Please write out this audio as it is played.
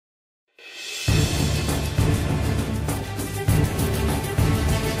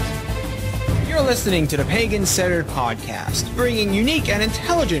You're listening to the Pagan-Centered Podcast, bringing unique and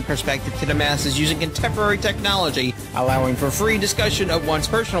intelligent perspective to the masses using contemporary technology, allowing for free discussion of one's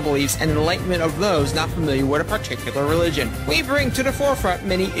personal beliefs and enlightenment of those not familiar with a particular religion. We bring to the forefront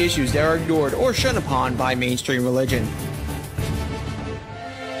many issues that are ignored or shunned upon by mainstream religion.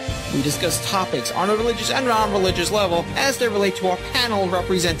 We discuss topics on a religious and non-religious level as they relate to our panel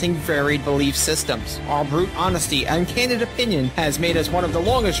representing varied belief systems. Our brute honesty and candid opinion has made us one of the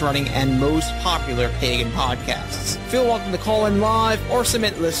longest-running and most popular pagan podcasts. Feel welcome to call in live or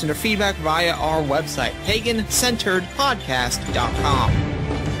submit listener feedback via our website,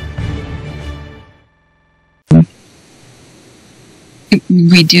 pagancenteredpodcast.com.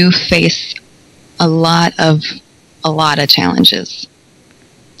 We do face a lot of challenges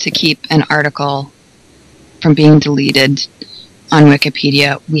to keep an article from being deleted on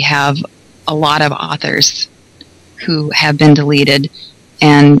Wikipedia. We have a lot of authors who have been deleted,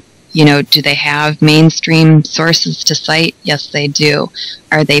 and do they have mainstream sources to cite? Yes, they do.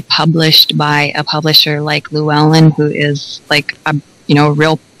 Are they published by a publisher like Llewellyn, who is like a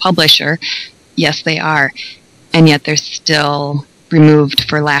real publisher? Yes, they are, and yet they're still removed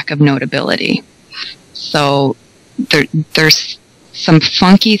for lack of notability. So there's some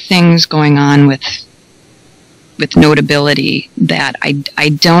funky things going on with notability that I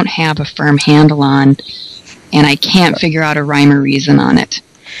don't have a firm handle on, and I can't figure out a rhyme or reason on it.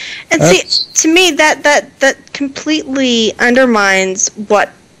 And see, to me, that completely undermines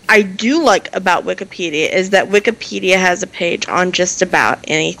what I do like about Wikipedia, is that Wikipedia has a page on just about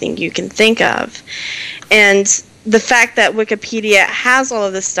anything you can think of. And the fact that Wikipedia has all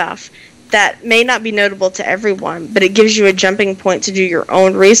of this stuff that may not be notable to everyone, but it gives you a jumping point to do your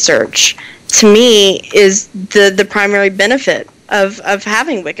own research, to me, is the primary benefit of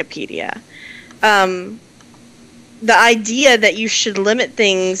having Wikipedia. The idea that you should limit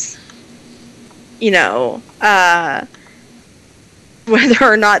things, whether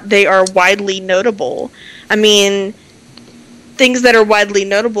or not they are widely notable. I mean, things that are widely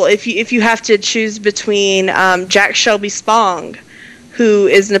notable, if you have to choose between Jack Shelby Spong, who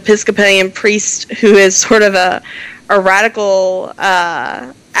is an Episcopalian priest who is sort of a radical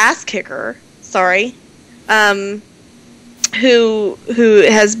ass kicker, who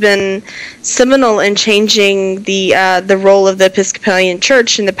has been seminal in changing the role of the Episcopalian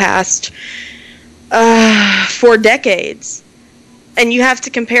Church in the past 4 decades, and you have to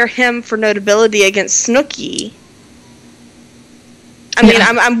compare him for notability against Snooki. I mean,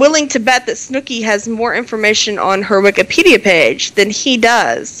 I'm willing to bet that Snooki has more information on her Wikipedia page than he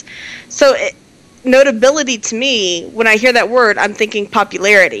does. So, notability to me, when I hear that word, I'm thinking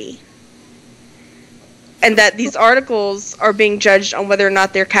popularity. And that these articles are being judged on whether or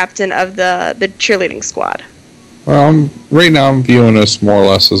not they're captain of the cheerleading squad. Well, right now I'm viewing this more or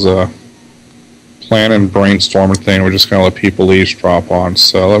less as a plan and brainstorming thing. We're just going to let people eavesdrop on.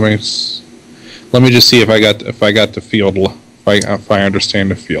 So let me just see if I got the field. If I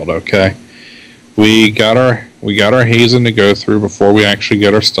understand the field, okay. We got our hazing to go through before we actually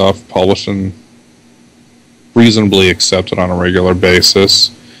get our stuff published and reasonably accepted on a regular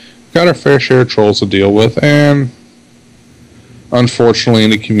basis. Got our fair share of trolls to deal with, and unfortunately in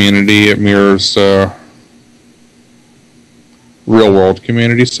the community it mirrors real world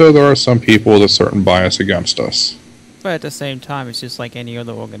community, so there are some people with a certain bias against us. But at the same time, it's just like any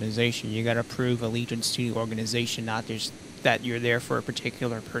other organization. You got to prove allegiance to the organization, not just that you're there for a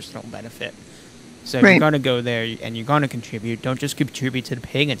particular personal benefit. So if you're going to go there and you're going to contribute, don't just contribute to the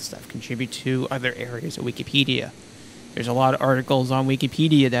pagan stuff. Contribute to other areas of Wikipedia. There's a lot of articles on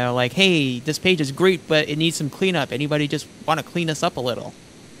Wikipedia that are like, hey, this page is great, but it needs some cleanup. Anybody just want to clean us up a little?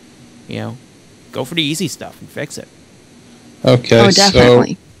 Go for the easy stuff and fix it. Okay, oh,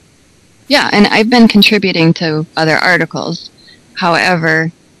 definitely. Yeah, and I've been contributing to other articles.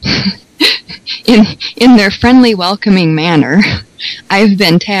 However, in their friendly, welcoming manner, I've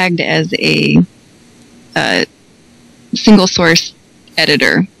been tagged as a single source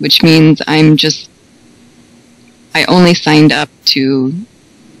editor, which means I only signed up to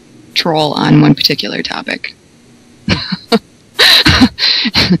troll on one particular topic.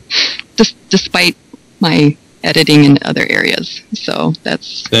 Despite my editing in other areas. So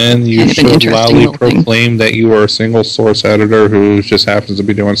that's then you kind of should loudly proclaim that you are a single source editor who just happens to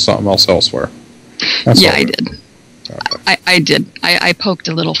be doing something else elsewhere. Yeah, I did. Okay. I did. I poked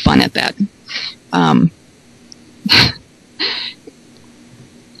a little fun at that.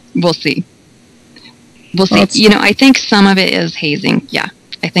 We'll see. We'll see. I think some of it is hazing. Yeah,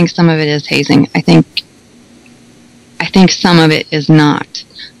 I think some of it is hazing. I think some of it is not.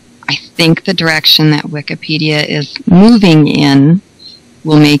 I think the direction that Wikipedia is moving in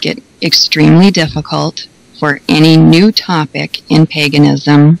will make it extremely difficult for any new topic in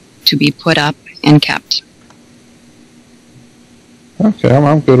paganism to be put up and kept. Okay,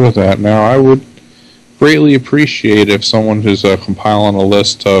 I'm good with that. Now, I would greatly appreciate if someone who's compiling a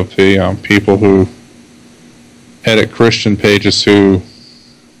list of the people who edit Christian pages who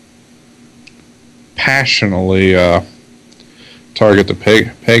passionately target the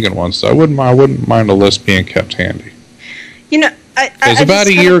pagan ones. So I wouldn't mind a list being kept handy. You know, because about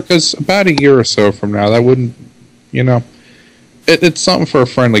a year or so from now, that wouldn't, you know, it's something for a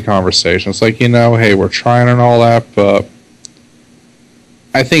friendly conversation. It's like, you know, hey, we're trying and all that, but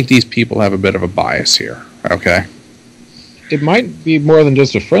I think these people have a bit of a bias here. Okay. It might be more than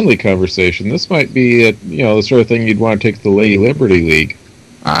just a friendly conversation. This might be, the sort of thing you'd want to take to the Lady Liberty League.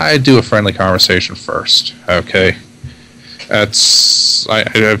 I do a friendly conversation first. Okay. I've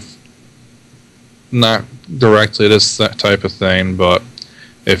not directly this type of thing, but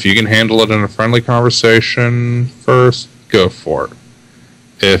if you can handle it in a friendly conversation first, go for it.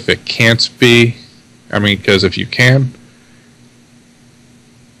 If it can't be, because if you can,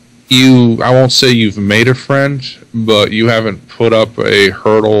 I won't say you've made a friend, but you haven't put up a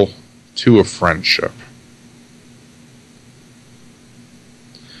hurdle to a friendship.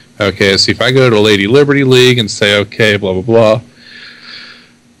 Okay, so if I go to Lady Liberty League and say, okay, blah, blah, blah,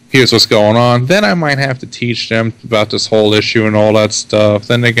 here's what's going on, then I might have to teach them about this whole issue and all that stuff.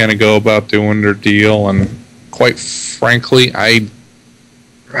 Then they're going to go about doing their deal, and quite frankly, how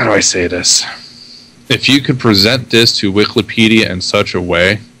do I say this? If you could present this to Wikipedia in such a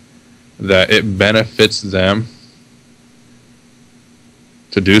way that it benefits them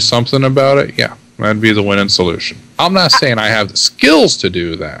to do something about it, yeah, that'd be the winning solution. I'm not saying I have the skills to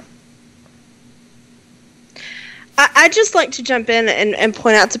do that. I'd just like to jump in and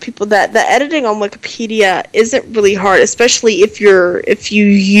point out to people that the editing on Wikipedia isn't really hard, especially if you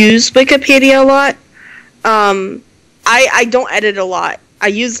use Wikipedia a lot. I don't edit a lot. I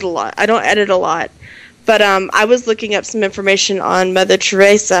use it a lot. I don't edit a lot. But I was looking up some information on Mother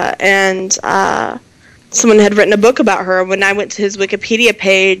Teresa, and someone had written a book about her. When I went to his Wikipedia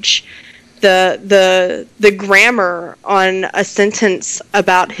page, the grammar on a sentence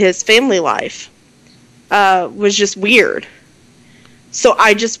about his family life was just weird. So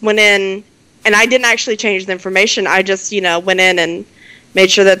I just went in, and I didn't actually change the information. I just, went in and made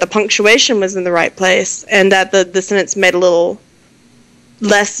sure that the punctuation was in the right place, and that the sentence made a little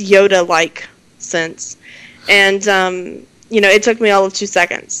less Yoda-like sense. And it took me all of 2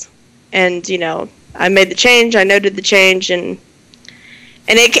 seconds, and I made the change, I noted the change, and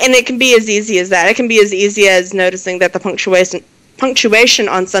it can be as easy as that. It can be as easy as noticing that the punctuation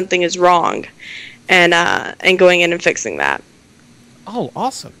on something is wrong, and going in and fixing that. Oh,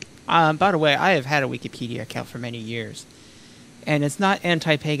 awesome. By the way, I have had a Wikipedia account for many years, and it's not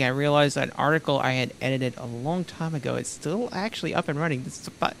anti-pagan. I realized that an article I had edited a long time ago, it's still actually up and running.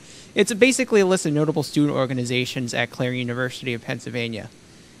 It's basically a list of notable student organizations at Clare University of Pennsylvania.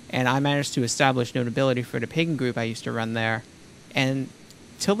 And I managed to establish notability for the pagan group I used to run there. And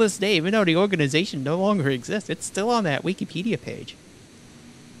till this day, even though the organization no longer exists, it's still on that Wikipedia page.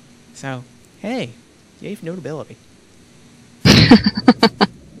 So, hey, yay for notability.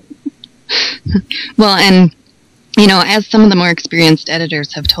 Well, and as some of the more experienced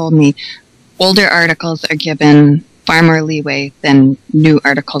editors have told me, older articles are given far more leeway than new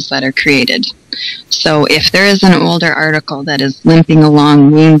articles that are created. So if there is an older article that is limping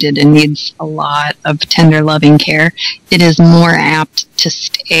along, wounded, and needs a lot of tender, loving care, it is more apt to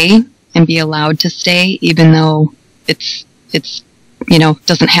stay and be allowed to stay, even though it's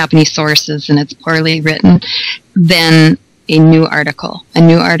doesn't have any sources and it's poorly written, than a new article. A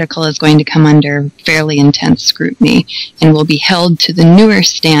new article is going to come under fairly intense scrutiny and will be held to the newer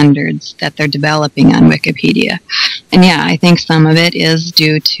standards that they're developing on Wikipedia. And yeah, I think some of it is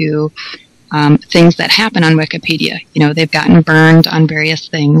due to things that happen on Wikipedia. They've gotten burned on various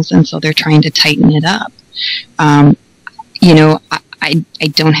things, and so they're trying to tighten it up. I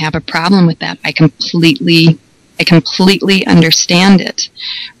don't have a problem with that. I completely understand it.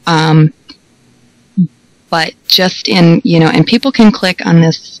 But just and people can click on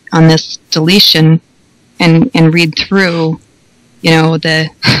this deletion and read through,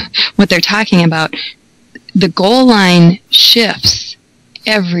 what they're talking about. The goal line shifts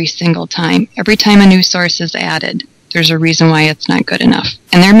every single time. Every time a new source is added, there's a reason why it's not good enough.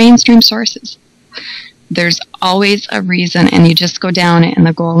 And they're mainstream sources. There's always a reason, and you just go down it, and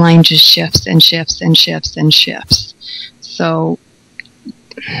the goal line just shifts and shifts and shifts and shifts. So,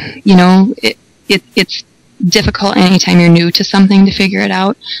 it's difficult anytime you're new to something to figure it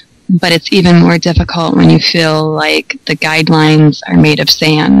out, but it's even more difficult when you feel like the guidelines are made of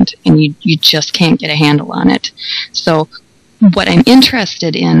sand and you just can't get a handle on it. So what I'm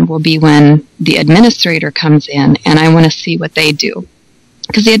interested in will be when the administrator comes in, and I want to see what they do.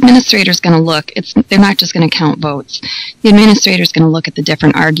 Because the administrator is going to look, they're not just going to count votes. The administrator is going to look at the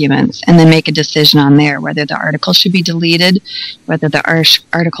different arguments and then make a decision on there, whether the article should be deleted, whether the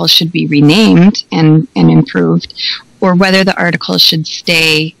article should be renamed and improved, or whether the article should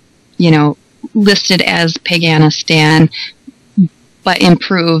stay, listed as Paganistan, but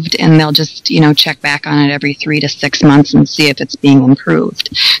improved, and they'll just, check back on it every 3 to 6 months and see if it's being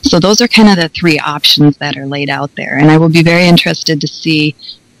improved. So those are kind of the three options that are laid out there. And I will be very interested to see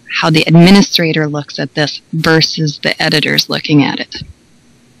how the administrator looks at this versus the editors looking at it.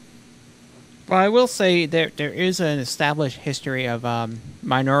 Well, I will say there is an established history of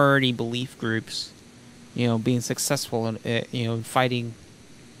minority belief groups, being successful in, fighting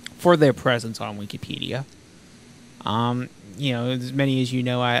for their presence on Wikipedia. As many as you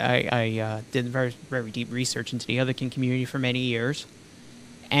know, I did very, very deep research into the Otherkin community for many years.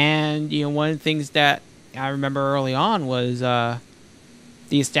 And, one of the things that I remember early on was the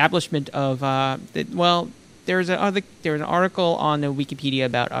establishment of, there's an article on the Wikipedia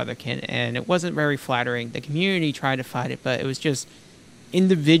about Otherkin, and it wasn't very flattering. The community tried to fight it, but it was just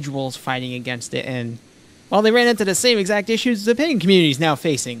individuals fighting against it. And, they ran into the same exact issues the pagan community is now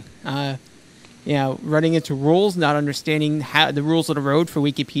facing. Running into rules, not understanding the rules of the road for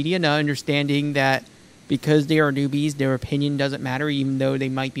Wikipedia, not understanding that because they are newbies, their opinion doesn't matter, even though they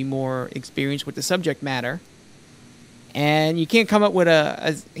might be more experienced with the subject matter. And you can't come up with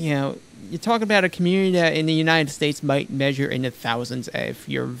you're talking about a community that in the United States might measure in the thousands if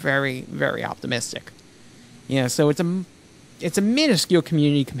you're very, very optimistic. So it's a minuscule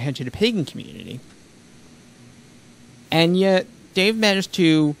community compared to the pagan community. And yet, they've managed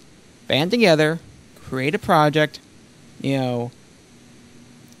to band together, create a project, have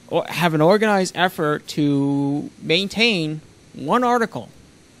an organized effort to maintain one article,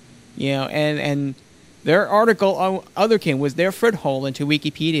 and their article on Otherkin was their foothold into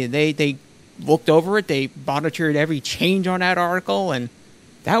Wikipedia. They looked over it, they monitored every change on that article, and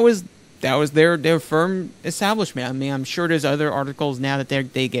that was their firm establishment. I mean, I'm sure there's other articles now that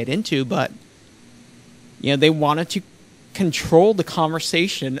they get into, but they wanted to control the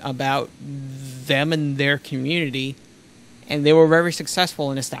conversation about them and their community, and they were very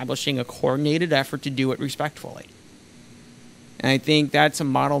successful in establishing a coordinated effort to do it respectfully. And I think that's a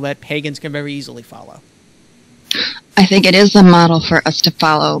model that pagans can very easily follow. I think it is a model for us to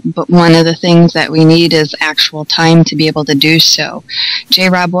follow, but one of the things that we need is actual time to be able to do so. J.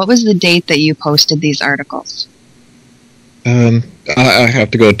 Rob, what was the date that you posted these articles? I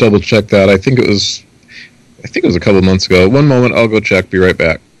have to go double check that. I think it was a couple months ago. One moment, I'll go check. Be right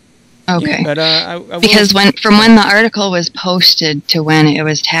back. Okay. Yeah, but, because from when the article was posted to when it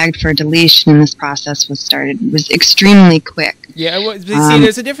was tagged for deletion and this process was started was extremely quick. Yeah,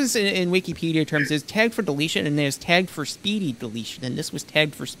 there's a difference in Wikipedia terms. There's tagged for deletion and there's tagged for speedy deletion, and this was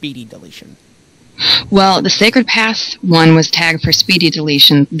tagged for speedy deletion. Well, the Sacred Path one was tagged for speedy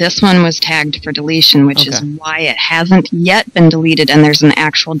deletion. This one was tagged for deletion, which is why it hasn't yet been deleted, and there's an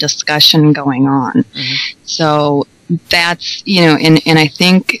actual discussion going on. Mm-hmm. So that's, and I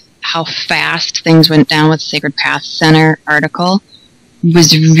think how fast things went down with the Sacred Path Center article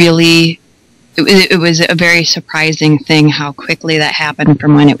was really, it was a very surprising thing how quickly that happened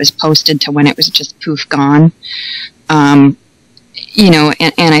from when it was posted to when it was just poof gone. And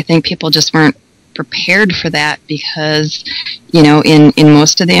I think people just weren't prepared for that because, in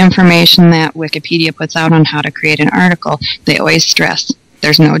most of the information that Wikipedia puts out on how to create an article, they always stress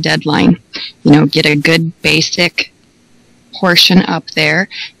there's no deadline. Get a good basic portion up there,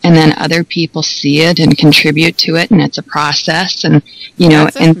 and then other people see it and contribute to it, and it's a process, and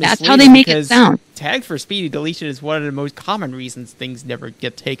that's how they make it sound. Tagged for speedy deletion is one of the most common reasons things never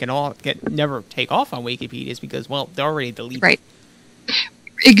get take off on Wikipedia is because, they're already deleted. Right.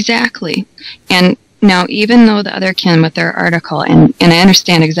 Exactly. And now, even though the Otherkin with their article, and I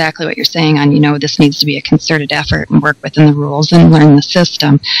understand exactly what you're saying on, this needs to be a concerted effort and work within the rules and learn the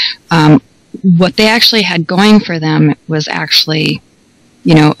system, what they actually had going for them was actually,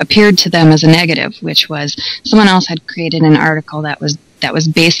 appeared to them as a negative, which was someone else had created an article that was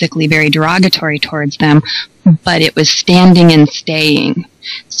basically very derogatory towards them, but it was standing and staying.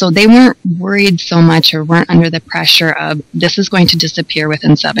 So they weren't worried so much or weren't under the pressure of this is going to disappear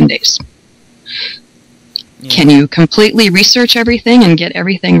within 7 days. Yeah. Can you completely research everything and get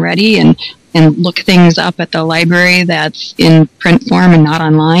everything ready and look things up at the library that's in print form and not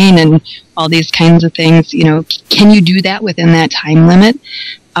online and all these kinds of things? Can you do that within that time limit?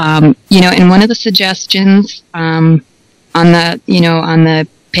 And one of the suggestions on the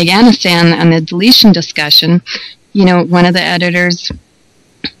Paganistan, on the deletion discussion, one of the editors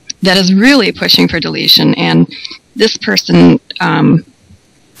that is really pushing for deletion, and this person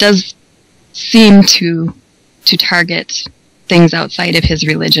does seem to target things outside of his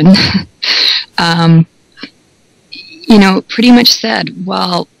religion, pretty much said,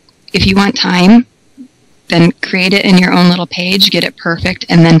 well, if you want time, then create it in your own little page, get it perfect,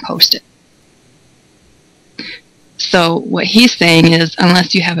 and then post it. So what he's saying is,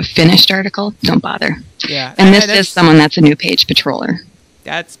 unless you have a finished article, don't bother. Yeah. And this is someone that's a new page patroller.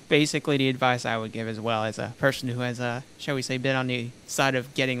 That's basically the advice I would give as well, as a person who has, shall we say, been on the side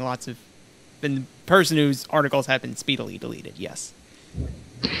of getting been the person whose articles have been speedily deleted, yes.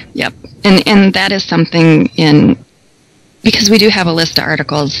 Yep. And that is something because we do have a list of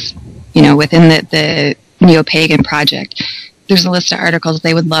articles, within the Neo-Pagan project. There's a list of articles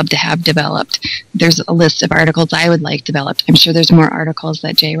they would love to have developed. There's a list of articles I would like developed. I'm sure there's more articles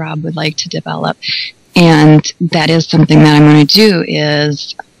that J. Rob would like to develop. And that is something that I'm going to do,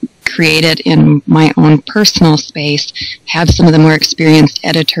 is create it in my own personal space, have some of the more experienced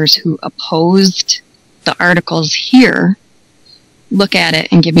editors who opposed the articles here look at it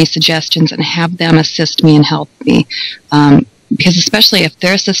and give me suggestions, and have them assist me and help me. Because especially if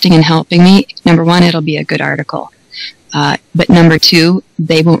they're assisting and helping me, number one, it'll be a good article. But number two,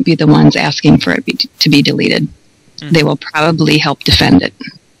 they won't be the ones asking for it to be deleted. Mm-hmm. They will probably help defend it.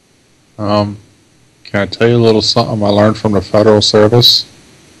 Can I tell you a little something I learned from the Federal Service?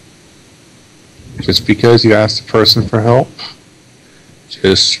 Just because you ask the person for help,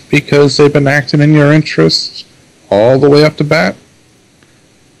 just because they've been acting in your interests all the way up to bat,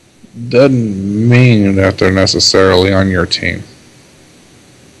 doesn't mean that they're necessarily on your team.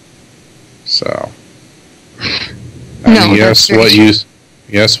 So, yes, what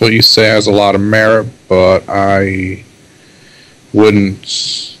you say has a lot of merit, but I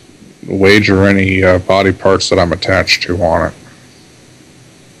wouldn't wager any body parts that I'm attached to on it.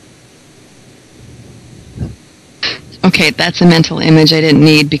 Okay, that's a mental image I didn't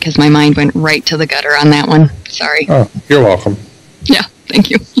need, because my mind went right to the gutter on that one. Sorry. Oh, you're welcome. Yeah, thank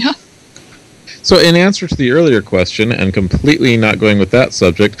you. Yeah. So in answer to the earlier question, and completely not going with that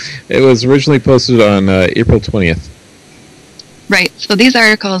subject, it was originally posted on April 20th. Right. So these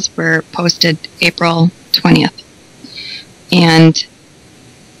articles were posted April 20th. And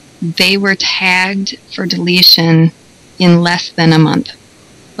they were tagged for deletion in less than a month.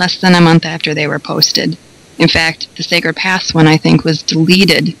 Less than a month after they were posted. In fact, the Sacred Paths one, I think, was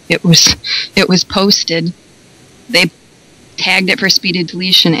deleted. It was posted. They tagged it for speedy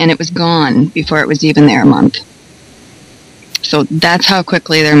deletion, and it was gone before it was even there a month. So that's how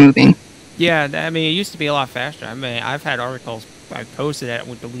quickly they're moving. Yeah, I mean, it used to be a lot faster. I mean, I've had articles I posted that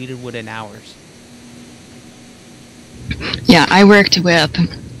were deleted within hours. Yeah, I worked with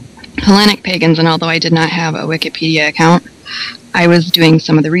Hellenic Pagans, and although I did not have a Wikipedia account, I was doing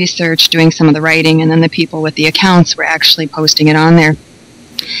some of the research, doing some of the writing, and then the people with the accounts were actually posting it on there.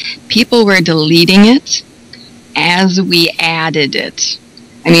 People were deleting it as we added it.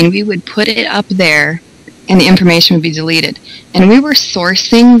 I mean, we would put it up there, and the information would be deleted. And we were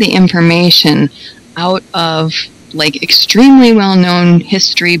sourcing the information out of, like, extremely well-known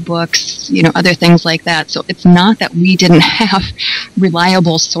history books, other things like that. So it's not that we didn't have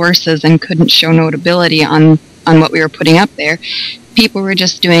reliable sources and couldn't show notability on what we were putting up there. People were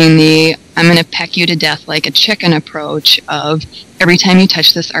just doing the, I'm going to peck you to death like a chicken approach of, every time you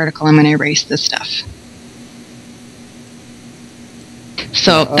touch this article, I'm going to erase this stuff.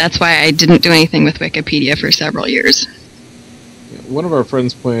 So that's why I didn't do anything with Wikipedia for several years. One of our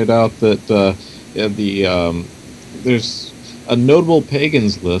friends pointed out that there's a notable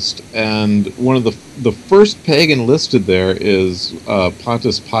pagans list, and one of the first pagan listed there is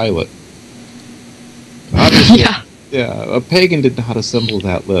Pontius Pilate. Obviously, yeah, a pagan did not assemble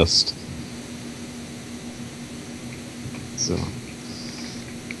that list. So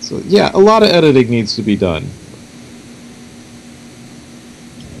yeah, a lot of editing needs to be done.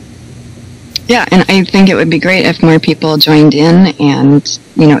 Yeah, and I think it would be great if more people joined in, and,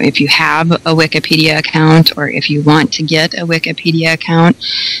 if you have a Wikipedia account, or if you want to get a Wikipedia account,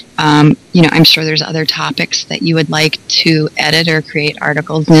 I'm sure there's other topics that you would like to edit or create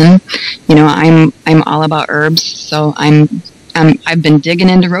articles in. I'm all about herbs, so I've been digging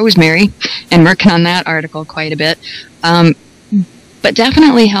into rosemary and working on that article quite a bit. But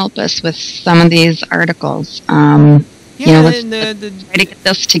definitely help us with some of these articles. Let's try to get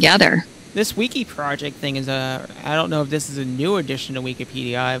this together. This wiki project thing is I don't know if this is a new addition to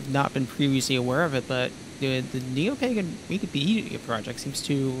Wikipedia. I've not been previously aware of it, but the Neo-Pagan Wikipedia project seems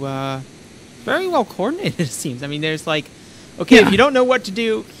to very well coordinated. It seems. I mean, there's like, okay, if you don't know what to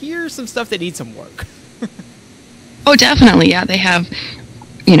do, here's some stuff that needs some work. Oh, definitely. Yeah, they have,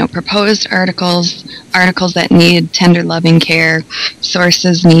 proposed articles that need tender, loving care,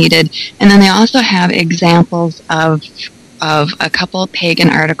 sources needed, and then they also have examples of a couple pagan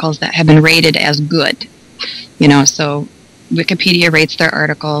articles that have been rated as good. So Wikipedia rates their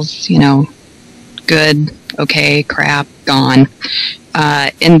articles, good, okay, crap, gone.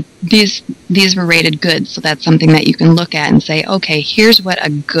 And these were rated good, so that's something that you can look at and say, okay, here's what a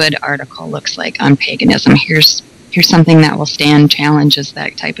good article looks like on paganism. Here's something that will stand challenges,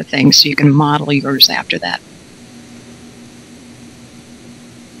 that type of thing, so you can model yours after that.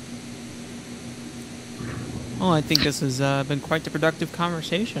 Well, I think this has been quite the productive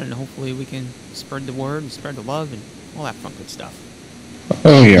conversation, and hopefully we can spread the word and spread the love and all that fun good stuff.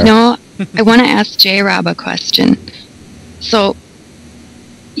 Oh, yeah. I want to ask J-Rob a question. So,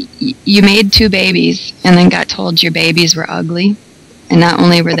 you made 2 babies and then got told your babies were ugly, and not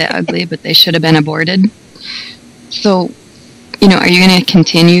only were they ugly, but they should have been aborted. So, are you going to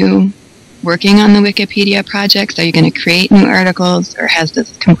continue working on the Wikipedia projects? Are you going to create new articles, or has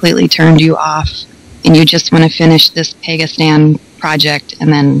this completely turned you off and you just want to finish this Paganistan project,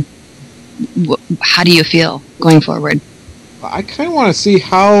 and then how do you feel going forward? I kind of want to see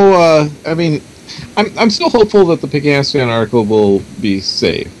how, I'm still hopeful that the Pagasian article will be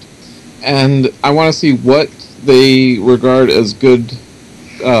saved. And I want to see what they regard as good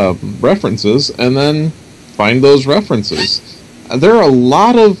references, and then find those references. There are a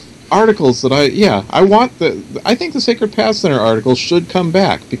lot of articles that I think the Sacred Path Center article should come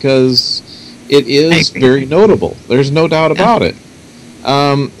back, because it is very notable. There's no doubt about it.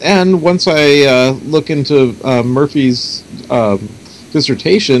 And once I look into Murphy's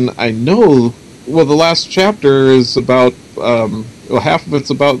dissertation, I know, the last chapter is about, half of it's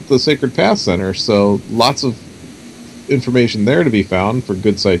about the Sacred Path Center, so lots of information there to be found for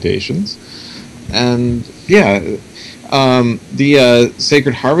good citations. And, the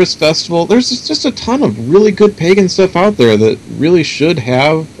Sacred Harvest Festival, there's just a ton of really good pagan stuff out there that really should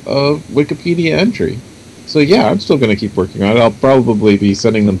have a Wikipedia entry. So yeah, I'm still going to keep working on it. I'll probably be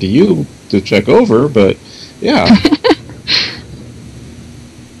sending them to you to check over, but yeah.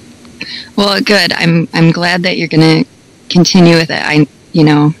 Well, good. I'm glad that you're going to continue with it.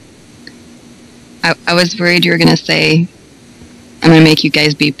 I was worried you were going to say, I'm going to make you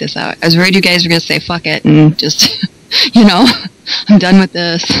guys beep this out. I was worried you guys were going to say fuck it and just, I'm done with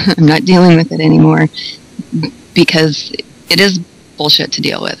this. I'm not dealing with it anymore, because it is bullshit to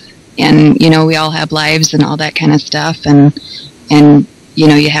deal with. And, we all have lives and all that kind of stuff. And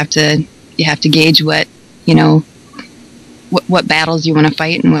you have to gauge what, what battles you want to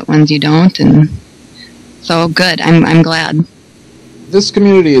fight and what ones you don't. And so good. I'm glad. This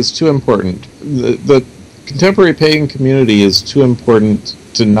community is too important. The contemporary pagan community is too important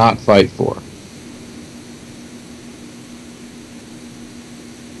to not fight for.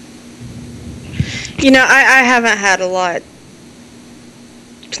 I haven't had a lot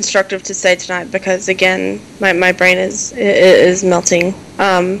constructive to say tonight, because again, my brain is melting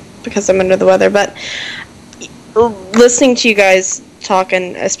because I'm under the weather. But listening to you guys talk,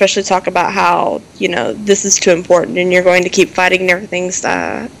 and especially talk about how this is too important and you're going to keep fighting and everything,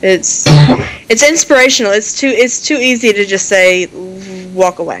 it's inspirational. It's too easy to just say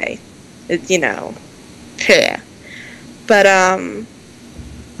walk away, yeah.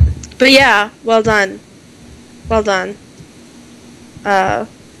 But yeah, well done.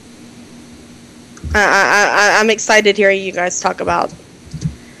 I'm excited hearing you guys talk about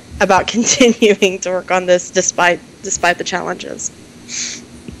continuing to work on this despite the challenges.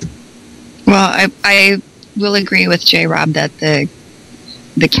 Well, I will agree with J-Rob that the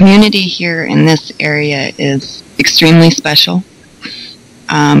community here in this area is extremely special.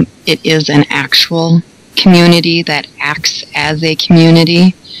 It is an actual community that acts as a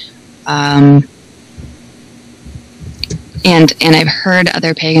community. And I've heard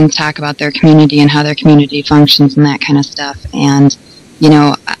other pagans talk about their community and how their community functions and that kind of stuff. And,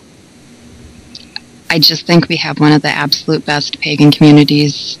 I just think we have one of the absolute best pagan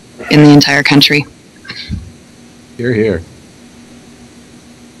communities in the entire country. Hear, hear.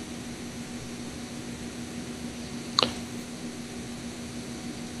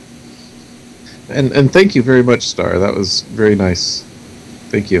 And thank you very much, Star. That was very nice.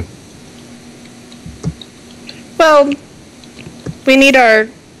 Thank you. Well, we need our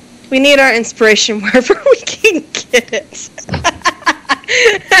inspiration wherever we can get it.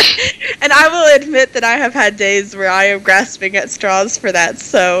 And I will admit that I have had days where I am grasping at straws for that.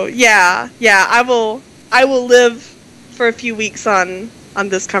 So yeah, I will I will live for a few weeks on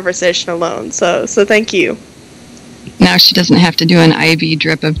this conversation alone. So thank you. Now she doesn't have to do an IV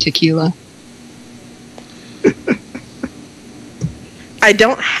drip of tequila. I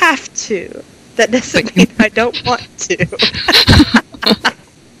don't have to. That doesn't mean I don't want to.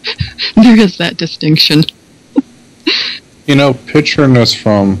 There is that distinction. You know, picturing this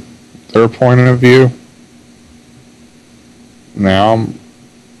from their point of view, now,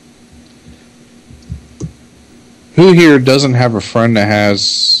 who here doesn't have a friend that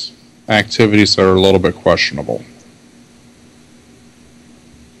has activities that are a little bit questionable?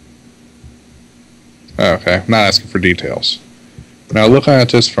 Okay, not asking for details. Now, looking at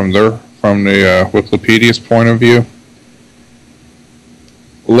this from the Wikipedia's point of view,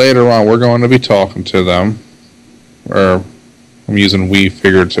 later on we're going to be talking to them, or I'm using we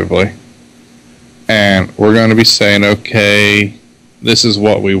figuratively, and we're going to be saying, okay, this is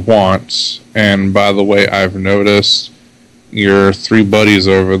what we want, and by the way, I've noticed your 3 buddies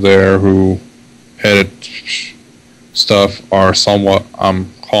over there who edit stuff are somewhat,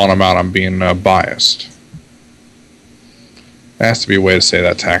 I'm calling them out, I'm being biased. There has to be a way to say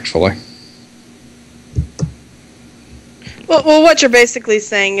that tactfully. Well, what you're basically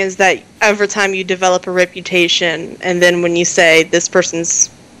saying is that over time you develop a reputation, and then when you say this person's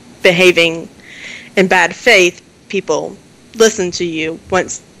behaving in bad faith, people listen to you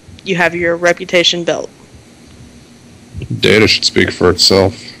once you have your reputation built. Data should speak for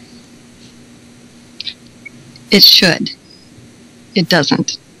itself. It should. It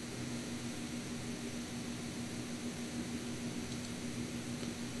doesn't.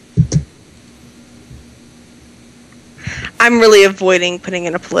 I'm really avoiding putting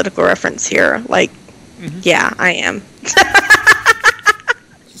in a political reference here. Like, yeah, I am.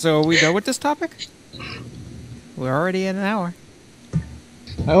 So are we done with this topic? We're already at an hour.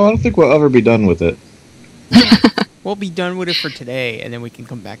 I don't think we'll ever be done with it. We'll be done with it for today, and then we can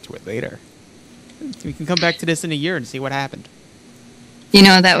come back to it later. We can come back to this in a year and see what happened. You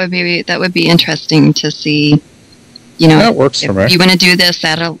know, that would be interesting to see. You know, that works for me. You want to do this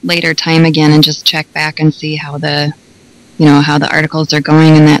at a later time again and just check back and see how the articles are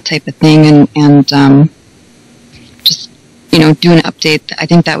going and that type of thing, and just do an update. I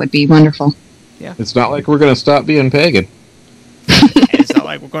think that would be wonderful. Yeah. It's not like we're going to stop being pagan. It's not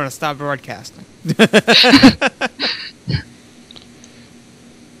like we're going to stop broadcasting.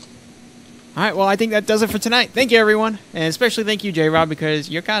 All right, well, I think that does it for tonight. Thank you, everyone. And especially thank you, J-Rob, because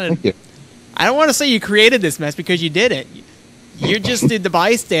you're kind of... Thank you. I don't want to say you created this mess because you did it. You just did the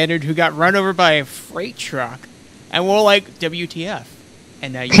bystander who got run over by a freight truck. And we're like, WTF.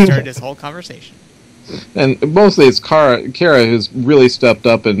 And now you started this whole conversation. And mostly it's Kara who's really stepped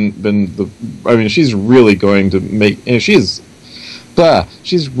up and been she's really going to make... And she's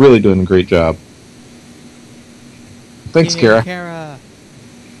really doing a great job. Thanks, Yay, Kara. Kara.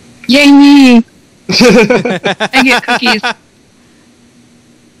 Yay me! I get cookies.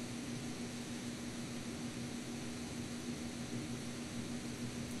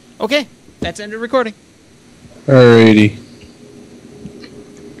 Okay, that's ended recording. Alrighty.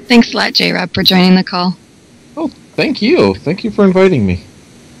 Thanks a lot, J-Rob, for joining the call. Oh, thank you. Thank you for inviting me.